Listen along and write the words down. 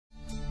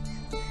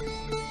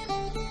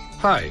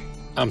Hi,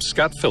 I'm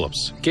Scott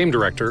Phillips, Game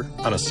Director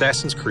on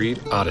Assassin's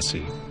Creed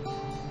Odyssey.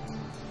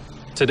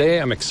 Today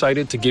I'm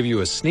excited to give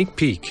you a sneak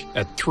peek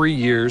at 3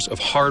 years of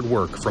hard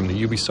work from the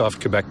Ubisoft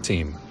Quebec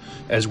team,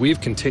 as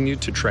we've continued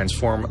to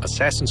transform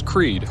Assassin's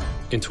Creed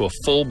into a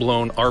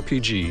full-blown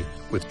RPG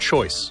with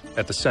choice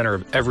at the center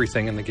of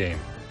everything in the game.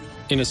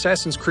 In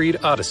Assassin's Creed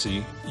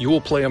Odyssey, you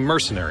will play a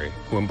mercenary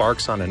who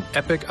embarks on an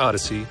epic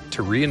odyssey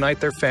to reunite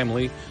their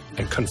family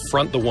and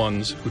confront the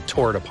ones who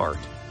tore it apart.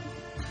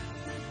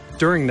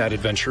 During that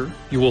adventure,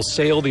 you will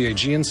sail the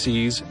Aegean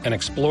seas and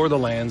explore the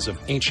lands of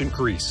ancient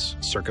Greece,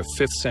 circa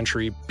 5th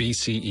century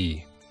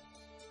BCE.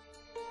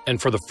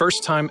 And for the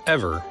first time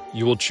ever,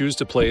 you will choose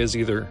to play as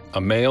either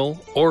a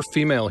male or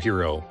female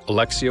hero,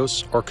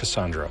 Alexios or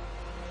Cassandra.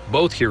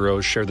 Both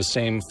heroes share the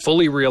same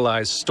fully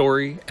realized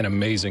story and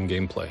amazing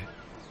gameplay.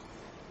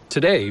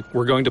 Today,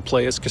 we're going to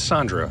play as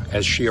Cassandra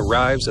as she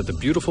arrives at the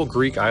beautiful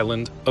Greek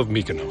island of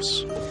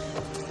Mykonos.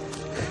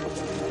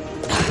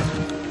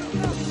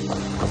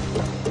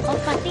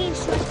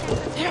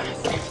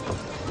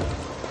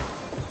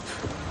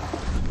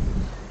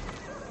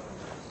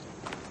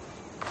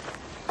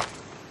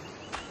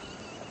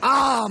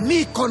 Ah,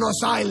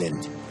 Mykonos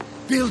Island,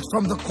 built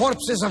from the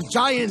corpses of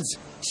giants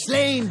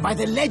slain by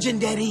the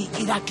legendary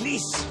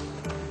Iraklis.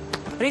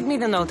 Read me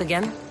the note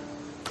again.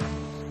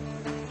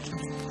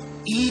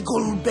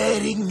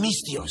 Eagle-bearing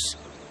Mystios.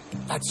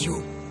 That's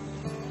you.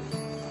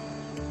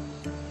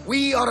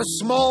 We are a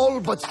small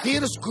but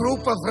fierce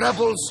group of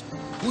rebels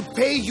who'd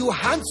pay you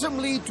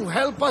handsomely to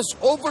help us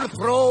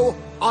overthrow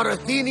our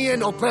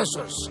Athenian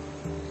oppressors.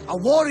 A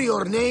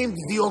warrior named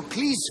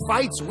Diocles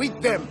fights with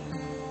them.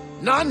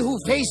 None who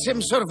face him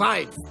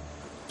survive.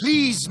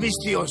 Please,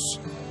 Mystios,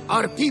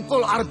 our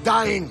people are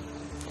dying.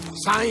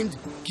 Signed,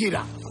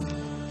 Kira.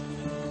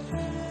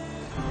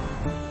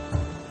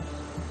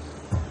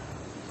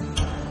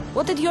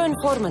 What did your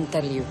informant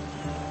tell you?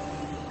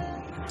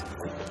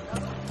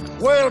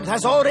 Word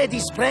has already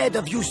spread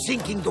of you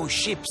sinking those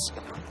ships.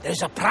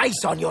 There's a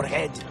price on your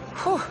head.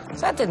 Whew,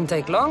 that didn't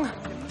take long.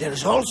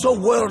 There's also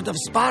word of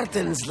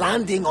Spartans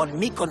landing on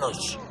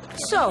Mykonos.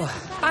 So,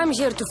 I'm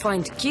here to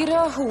find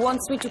Kira, who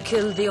wants me to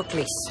kill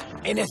Diocles.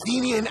 An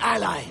Athenian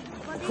ally.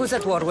 Who's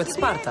at war with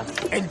Sparta.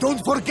 And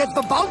don't forget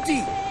the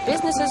bounty!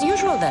 Business as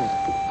usual, then.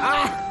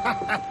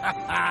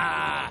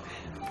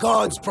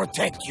 Gods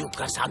protect you,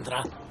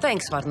 Cassandra.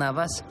 Thanks,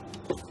 Barnabas.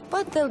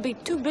 But they'll be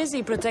too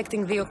busy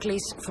protecting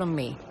Diocles from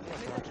me.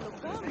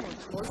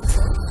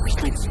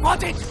 We've been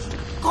spotted!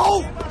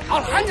 Go!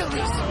 I'll handle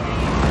this!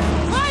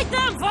 Fight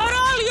them for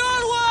all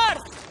you're worth!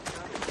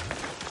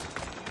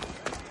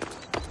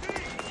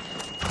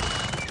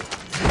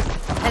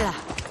 Ella.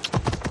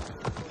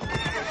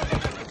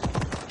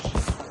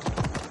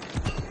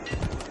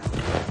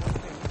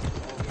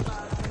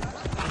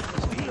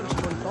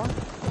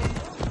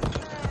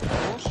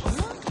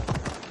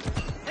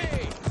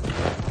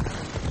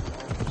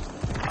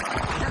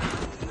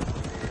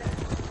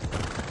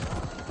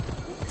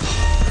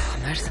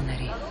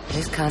 Mercenary.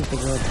 This can't be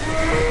good.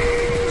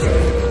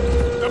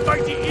 The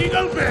mighty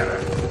eagle bearer!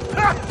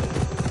 Ha!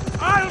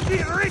 I'll be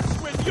rich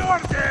when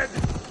you're dead!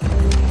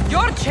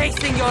 You're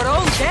chasing your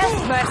own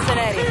death,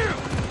 mercenary!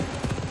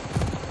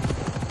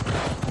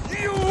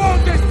 You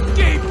won't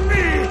escape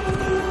me!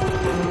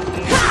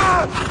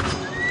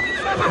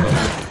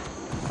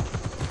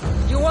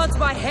 You want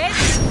my head?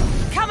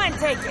 Come and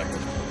take it!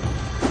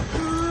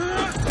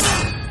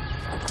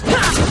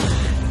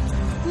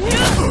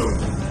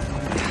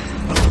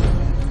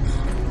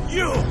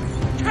 You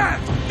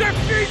can't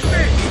defeat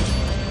me!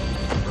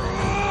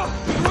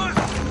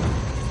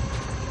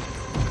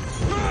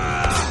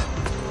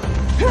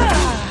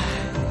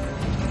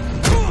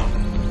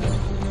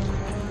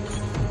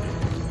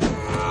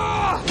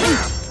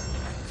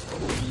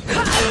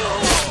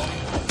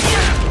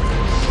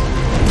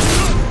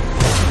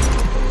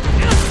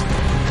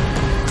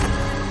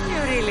 You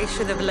really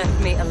should have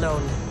left me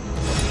alone.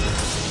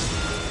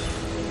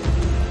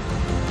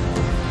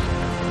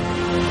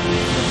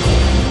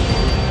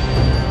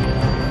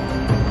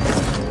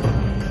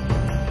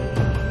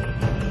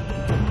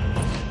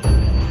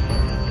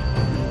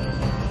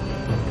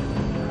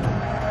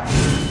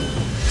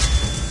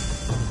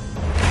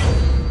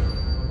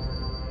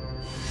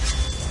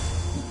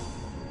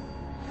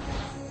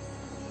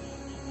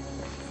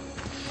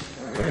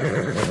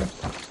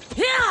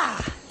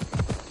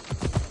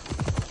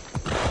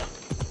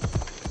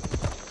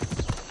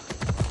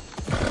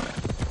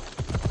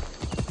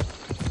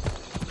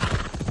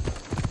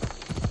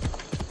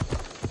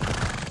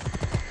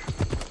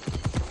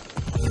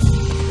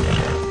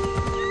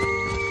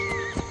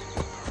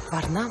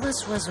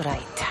 Barnabas was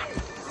right.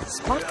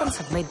 Spartans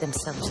have made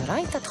themselves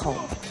right at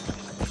home.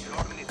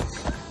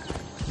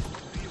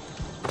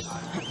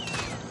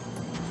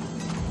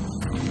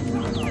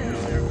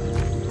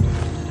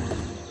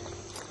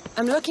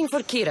 I'm looking for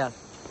Kira.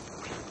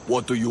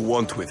 What do you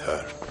want with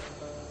her?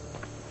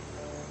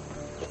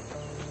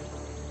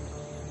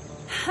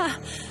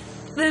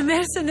 The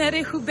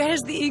mercenary who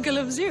bears the eagle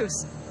of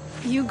Zeus.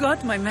 You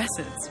got my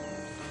message.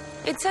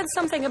 It said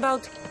something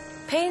about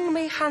paying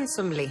me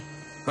handsomely.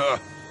 Huh.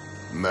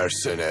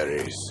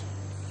 Mercenaries.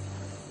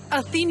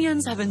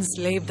 Athenians have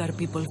enslaved our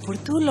people for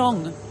too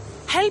long.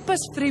 Help us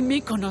free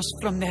Mykonos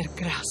from their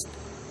grasp,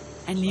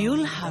 and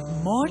you'll have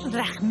more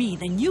drachmi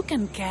than you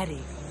can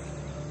carry.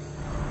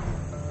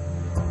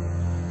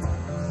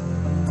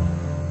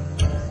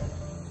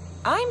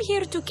 I'm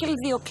here to kill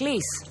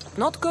Diocles,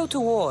 not go to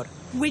war.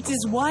 Which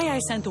is why I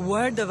sent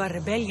word of our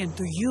rebellion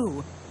to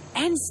you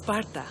and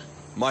Sparta.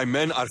 My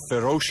men are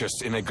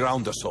ferocious in a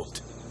ground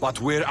assault, but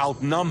we're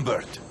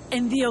outnumbered.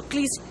 And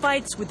Diocles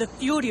fights with the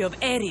fury of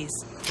Ares.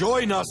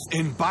 Join us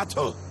in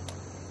battle.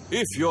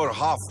 If you're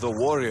half the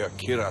warrior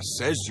Kira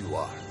says you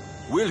are,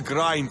 we'll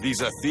grind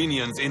these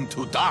Athenians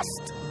into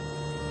dust.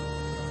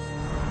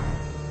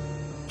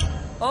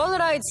 All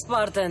right,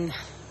 Spartan.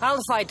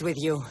 I'll fight with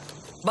you.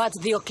 But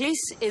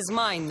Diocles is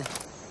mine.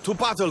 To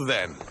battle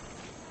then.